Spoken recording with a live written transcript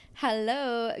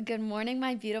Hello, good morning,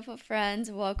 my beautiful friends.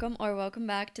 Welcome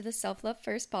back to the Self Love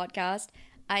First podcast.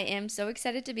 I am so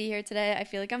excited to be here today. I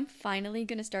feel like I'm finally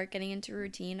going to start getting into a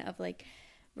routine of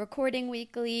recording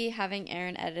weekly, having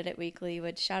Erin edit it weekly,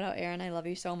 which shout out Erin, I love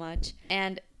you so much,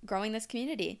 and growing this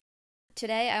community.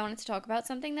 Today, I wanted to talk about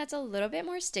something that's a little bit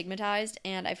more stigmatized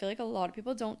and I feel like a lot of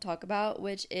people don't talk about,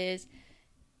 which is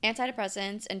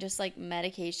antidepressants and just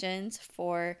medications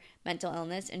for mental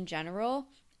illness in general.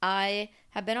 I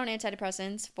have been on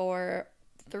antidepressants for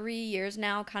 3 years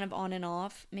now, kind of on and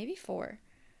off, maybe 3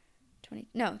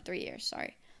 years,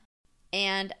 sorry.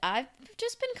 And I've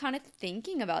just been kind of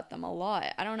thinking about them a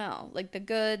lot. I don't know, the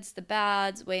goods, the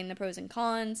bads, weighing the pros and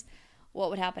cons, what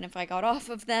would happen if I got off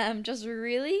of them, just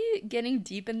really getting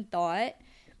deep in thought.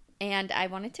 And I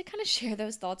wanted to kind of share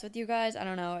those thoughts with you guys. I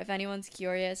don't know if anyone's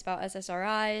curious about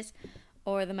SSRIs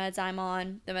or the meds I'm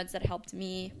on, the meds that helped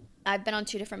me. I've been on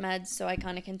 2 different meds, so I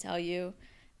kind of can tell you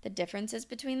the differences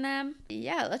between them.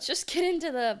 Yeah, let's just get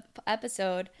into the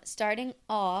episode. Starting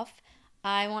off,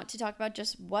 I want to talk about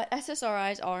just what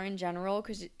SSRIs are in general,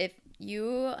 because if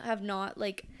you have not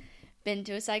been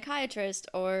to a psychiatrist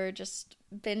or just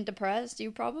been depressed,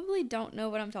 you probably don't know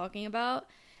what I'm talking about.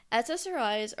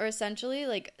 SSRIs are essentially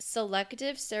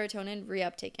selective serotonin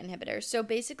reuptake inhibitors. So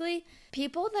basically,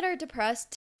 people that are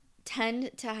depressed tend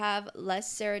to have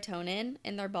less serotonin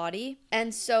in their body.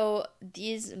 And so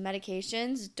these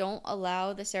medications don't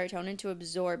allow the serotonin to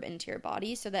absorb into your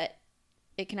body so that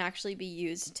it can actually be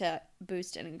used to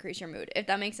boost and increase your mood, if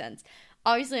that makes sense.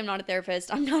 Obviously, I'm not a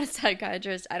therapist. I'm not a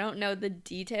psychiatrist. I don't know the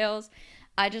details.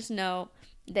 I just know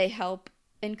they help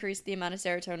increase the amount of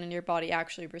serotonin your body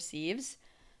actually receives.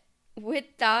 With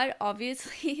that,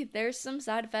 obviously, there's some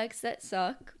side effects that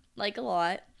suck, a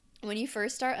lot. When you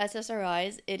first start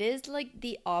SSRIs, it is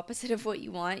the opposite of what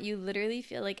you want. You literally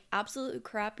feel like absolute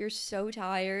crap. You're so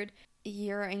tired.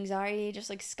 Your anxiety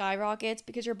just skyrockets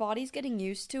because your body's getting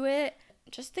used to it.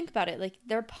 Just think about it.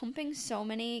 They're pumping so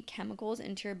many chemicals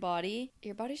into your body.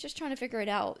 Your body's just trying to figure it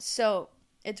out. So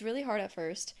it's really hard at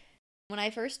first. When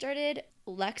I first started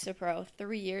Lexapro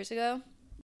 3 years ago,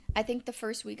 I think the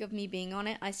first week of me being on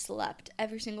it, I slept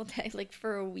every single day,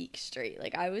 for a week straight.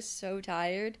 I was so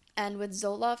tired. And with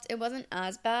Zoloft, it wasn't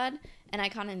as bad, and I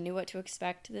kind of knew what to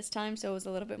expect this time, so it was a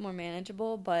little bit more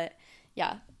manageable. But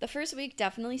yeah, the first week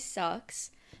definitely sucks.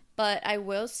 But I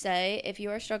will say, if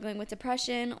you are struggling with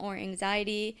depression or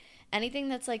anxiety, anything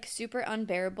that's super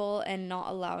unbearable and not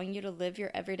allowing you to live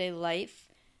your everyday life,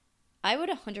 I would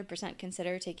 100%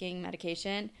 consider taking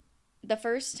medication. The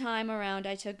first time around,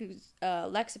 I took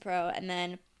Lexapro, and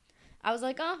then I was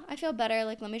I feel better.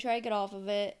 Let me try to get off of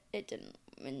it. It didn't,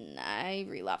 and I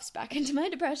relapsed back into my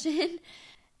depression.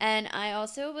 And I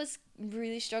also was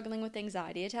really struggling with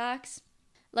anxiety attacks.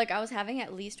 I was having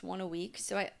at least one a week.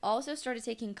 So I also started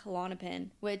taking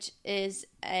Klonopin, which is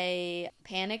a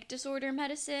panic disorder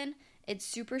medicine. It's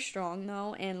super strong,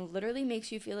 though, and literally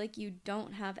makes you feel like you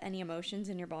don't have any emotions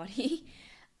in your body.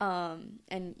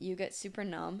 And you get super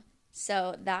numb.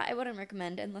 So that I wouldn't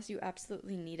recommend unless you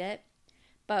absolutely need it.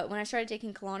 But when I started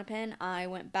taking Klonopin, I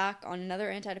went back on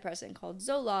another antidepressant called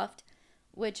Zoloft,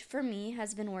 which for me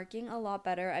has been working a lot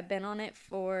better. I've been on it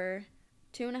for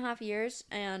 2.5 years,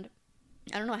 and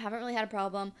I don't know, I haven't really had a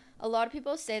problem. A lot of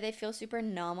people say they feel super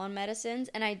numb on medicines,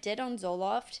 and I did on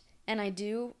Zoloft, and I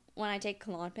do when I take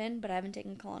Klonopin, but I haven't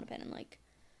taken Klonopin in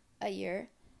a year.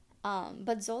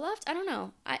 But Zoloft, I don't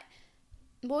know.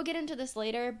 We'll get into this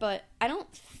later, but I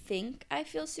don't think I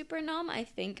feel super numb. I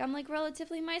think I'm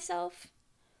relatively myself.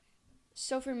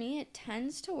 So for me, it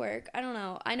tends to work. I don't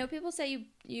know. I know people say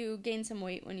you gain some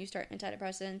weight when you start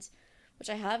antidepressants, which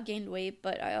I have gained weight,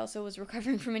 but I also was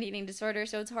recovering from an eating disorder,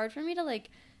 so it's hard for me to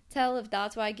tell if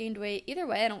that's why I gained weight. Either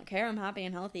way, I don't care. I'm happy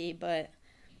and healthy, but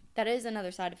that is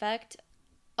another side effect.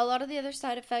 A lot of the other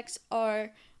side effects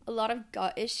are a lot of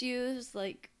gut issues,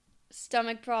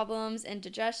 stomach problems,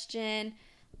 indigestion,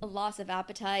 a loss of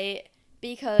appetite,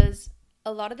 because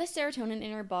a lot of the serotonin in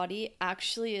your body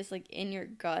actually is in your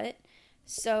gut.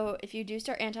 So if you do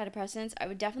start antidepressants, I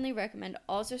would definitely recommend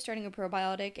also starting a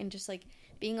probiotic and just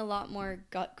being a lot more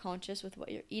gut conscious with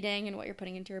what you're eating and what you're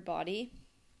putting into your body.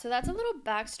 So that's a little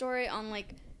backstory on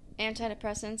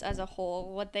antidepressants as a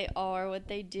whole, what they are, what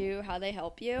they do, how they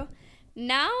help you.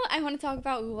 Now I want to talk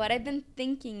about what I've been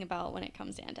thinking about when it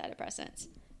comes to antidepressants.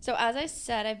 So as I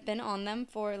said, I've been on them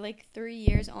for 3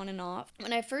 years on and off.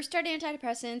 When I first started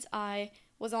antidepressants, I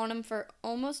was on them for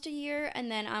almost a year, and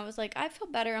then I was I feel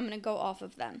better, I'm going to go off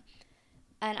of them.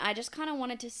 And I just kind of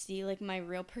wanted to see my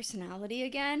real personality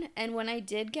again. And when I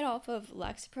did get off of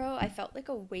Lexapro, I felt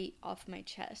a weight off my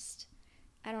chest.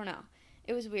 I don't know.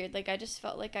 It was weird. I just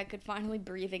felt I could finally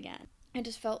breathe again. I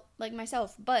just felt like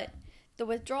myself. But the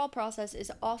withdrawal process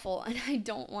is awful, and I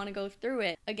don't want to go through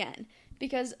it again,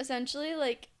 because essentially,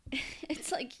 like,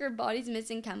 it's like your body's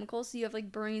missing chemicals, so you have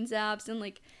like brain zaps and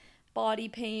like body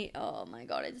pain. Oh my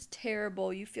god, it's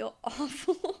terrible. You feel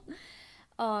awful.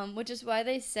 Which is why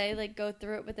they say, like, go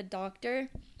through it with a doctor.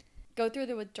 Go through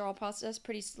the withdrawal process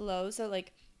pretty slow. So,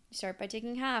 like, you start by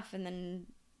taking half and then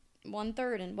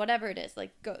 1/3 and whatever it is.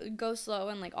 Like, go slow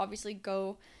and, like, obviously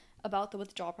go about the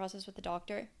withdrawal process with the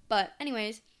doctor. But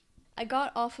anyways, I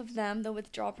got off of them. The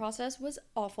withdrawal process was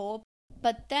awful.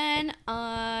 But then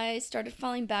I started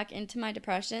falling back into my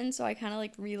depression, so I kind of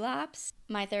like relapsed.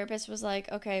 My therapist was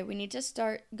like, okay, we need to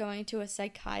start going to a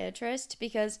psychiatrist,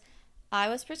 because I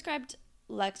was prescribed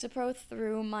Lexapro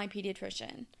through my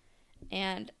pediatrician.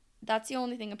 And that's the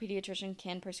only thing a pediatrician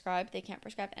can prescribe. They can't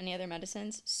prescribe any other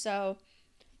medicines. So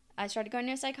I started going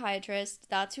to a psychiatrist.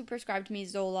 That's who prescribed me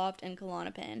Zoloft and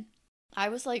Klonopin. I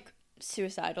was like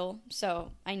suicidal,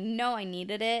 so I know I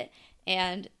needed it.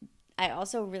 And I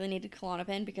also really needed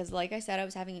Klonopin because, like I said, I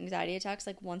was having anxiety attacks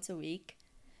like once a week.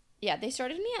 Yeah, they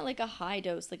started me at like a high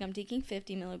dose. Like, I'm taking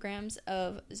 50 milligrams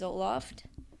of Zoloft.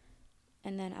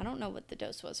 And then I don't know what the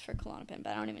dose was for Klonopin, but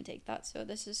I don't even take that. So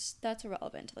that's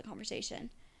irrelevant to the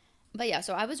conversation. But yeah,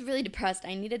 so I was really depressed.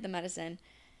 I needed the medicine.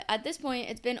 At this point,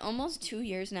 it's been almost 2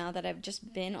 years now that I've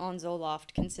just been on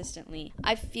Zoloft consistently.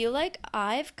 I feel like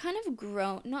I've kind of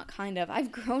grown,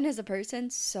 I've grown as a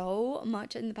person so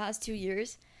much in the past 2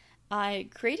 years. I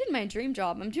created my dream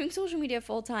job. I'm doing social media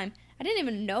full time. I didn't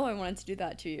even know I wanted to do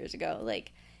that 2 years ago.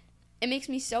 Like, it makes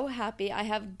me so happy. I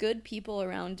have good people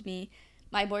around me.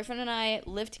 My boyfriend and I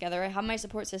live together. I have my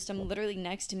support system literally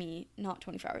next to me. Not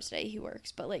 24 hours a day, he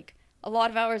works, but like a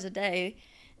lot of hours a day.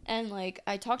 And like,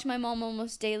 I talk to my mom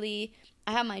almost daily.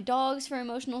 I have my dogs for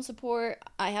emotional support.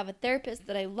 I have a therapist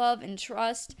that I love and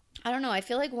trust. I don't know. I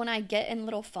feel like when I get in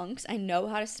little funks, I know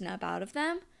how to snap out of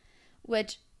them,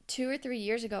 which 2 or 3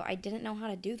 years ago, I didn't know how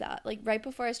to do that. Like, right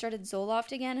before I started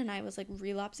Zoloft again and I was like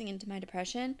relapsing into my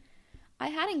depression, I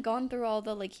hadn't gone through all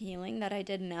the like healing that I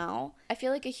did now. I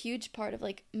feel like a huge part of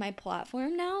like my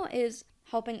platform now is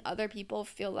helping other people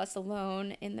feel less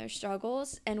alone in their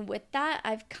struggles. And with that,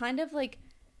 I've kind of like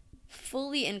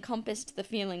fully encompassed the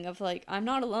feeling of like, I'm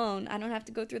not alone. I don't have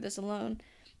to go through this alone.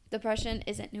 Depression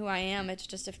isn't who I am. It's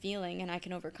just a feeling and I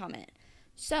can overcome it.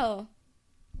 So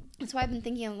that's why I've been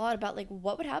thinking a lot about like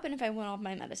what would happen if I went off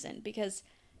my medicine, because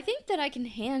I think that I can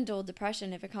handle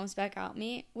depression if it comes back at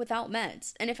me without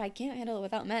meds. And if I can't handle it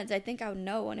without meds, I think I would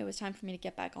know when it was time for me to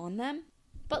get back on them.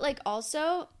 But like,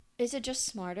 also, is it just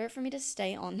smarter for me to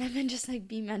stay on them and just like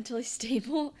be mentally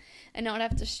stable and not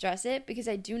have to stress it? Because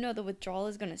I do know the withdrawal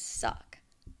is going to suck.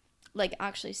 Like,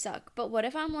 actually suck. But what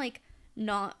if I'm like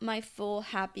not my full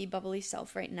happy bubbly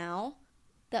self right now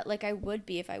that like I would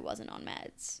be if I wasn't on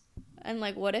meds? And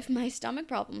like, what if my stomach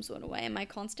problems went away and my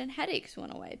constant headaches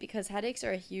went away? Because headaches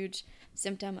are a huge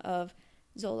symptom of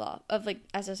Zoloft, of like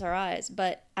SSRIs.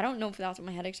 But I don't know if that's what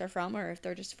my headaches are from or if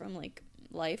they're just from like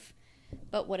life.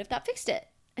 But what if that fixed it?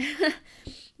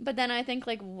 But then I think,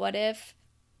 like, what if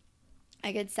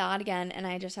I get sad again and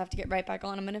I just have to get right back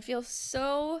on? I'm gonna feel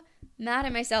so mad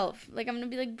at myself. Like, I'm gonna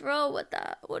be like, bro,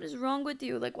 what is wrong with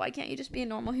you? Like, why can't you just be a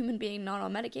normal human being not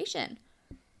on medication?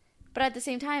 But at the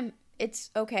same time,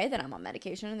 it's okay that I'm on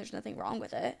medication and there's nothing wrong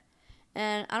with it.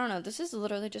 And I don't know, this is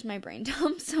literally just my brain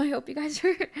dump, so I hope you guys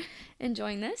are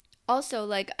enjoying this. Also,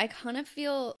 like, I kind of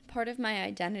feel part of my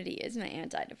identity is my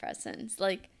antidepressants.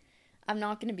 Like, I'm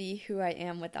not going to be who I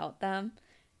am without them,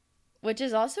 which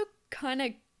is also kind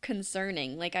of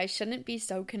concerning. Like, I shouldn't be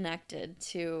so connected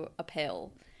to a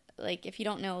pill. Like, if you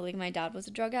don't know, like, my dad was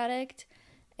a drug addict,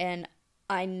 and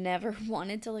I never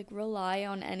wanted to, like, rely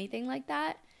on anything like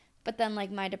that. But then,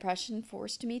 like, my depression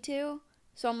forced me to.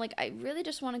 So I'm like, I really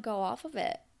just want to go off of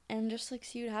it and just, like,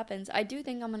 see what happens. I do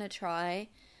think I'm going to try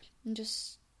and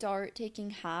just start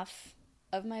taking half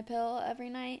of my pill every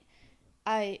night.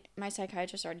 My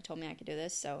psychiatrist already told me I could do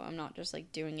this, so I'm not just,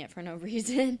 like, doing it for no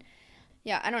reason.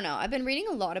 Yeah, I don't know. I've been reading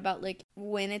a lot about, like,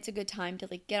 when it's a good time to,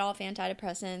 like, get off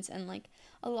antidepressants, and, like,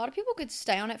 a lot of people could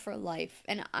stay on it for life.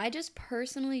 And I just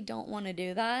personally don't want to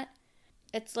do that.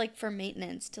 It's, like, for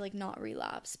maintenance to, like, not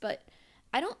relapse. But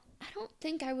I don't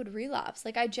think I would relapse.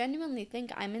 Like, I genuinely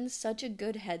think I'm in such a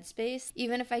good headspace.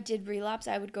 Even if I did relapse,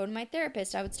 I would go to my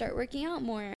therapist. I would start working out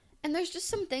more. And there's just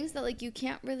some things that, like, you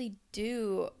can't really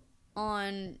do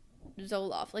on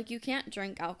Zoloft. Like, you can't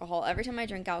drink alcohol. Every time I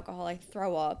drink alcohol, I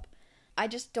throw up. I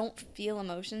just don't feel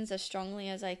emotions as strongly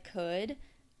as I could.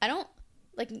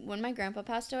 Like, when my grandpa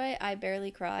passed away, I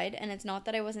barely cried, and it's not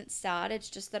that I wasn't sad, it's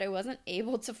just that I wasn't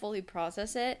able to fully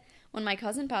process it. When my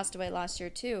cousin passed away last year,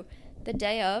 too, the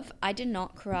day of, I did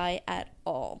not cry at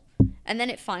all. And then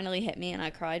it finally hit me and I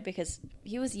cried because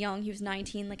he was young. He was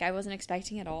 19. Like, I wasn't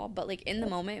expecting it at all. But, like, in the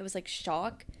moment, it was, like,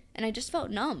 shock. And I just felt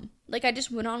numb. Like, I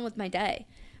just went on with my day,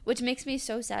 which makes me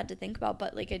so sad to think about.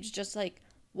 But, like, it's just, like,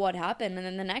 what happened. And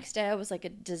then the next day, I was, like, a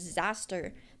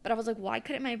disaster. But I was like, why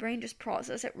couldn't my brain just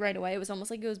process it right away? It was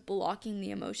almost like it was blocking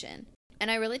the emotion.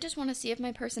 And I really just want to see if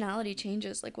my personality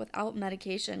changes, like, without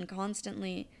medication,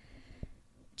 constantly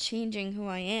changing who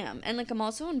I am. And, like, I'm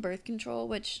also on birth control,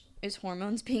 which is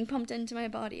hormones being pumped into my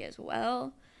body as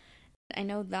well. I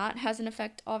know that has an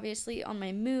effect, obviously, on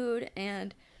my mood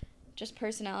and just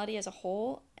personality as a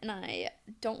whole. And I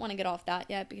don't want to get off that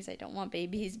yet because I don't want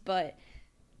babies, but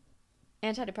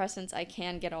antidepressants I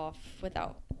can get off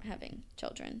without having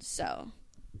children. So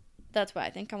that's why I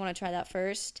think I want to try that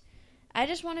first. I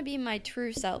just want to be my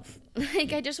true self.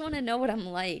 Like, I just want to know what I'm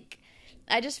like.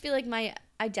 I just feel like my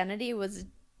identity was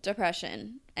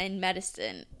depression and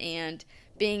medicine and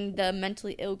being the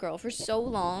mentally ill girl for so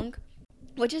long,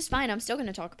 which is fine. I'm still going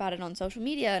to talk about it on social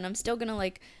media and I'm still going to,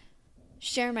 like,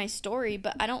 share my story,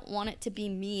 but I don't want it to be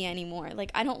me anymore.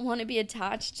 Like, I don't want to be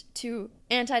attached to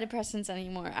antidepressants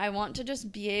anymore. I want to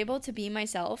just be able to be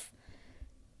myself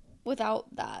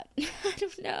without that.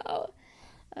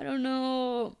 I don't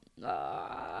know.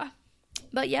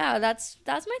 But yeah, that's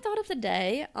my thought of the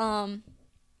day.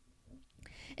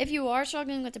 If you are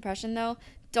struggling with depression, though,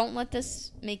 don't let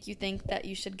this make you think that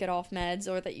you should get off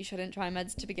meds or that you shouldn't try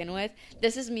meds to begin with.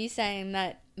 This is me saying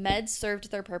that meds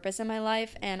served their purpose in my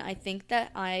life, and I think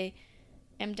that I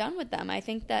am done with them. I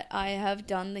think that I have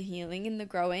done the healing and the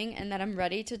growing, and that I'm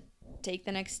ready to take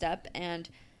the next step and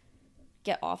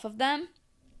get off of them.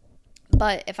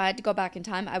 But if I had to go back in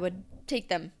time, I would take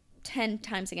them 10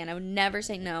 times again. I would never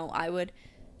say no. I would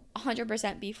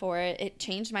 100% be for it. It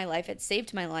changed my life. It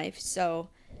saved my life. So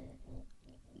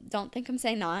don't think I'm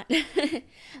saying not.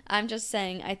 I'm just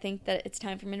saying I think that it's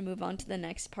time for me to move on to the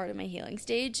next part of my healing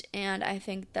stage. And I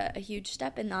think that a huge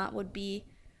step in that would be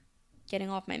getting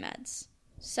off my meds.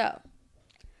 So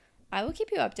I will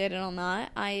keep you updated on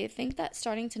that. I think that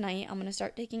starting tonight, I'm going to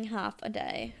start taking half a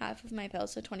day, half of my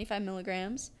pills, so 25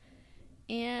 milligrams.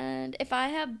 And if I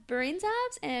have brain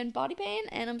zaps and body pain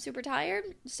and I'm super tired,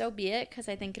 so be it, because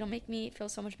I think it'll make me feel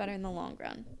so much better in the long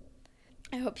run.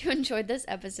 I hope you enjoyed this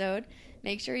episode.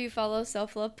 Make sure you follow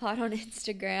Self Love Pod on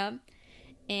Instagram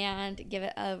and give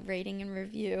it a rating and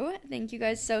review. Thank you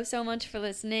guys so much for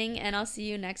listening, and I'll see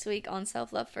you next week on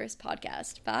Self Love First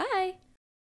Podcast. Bye!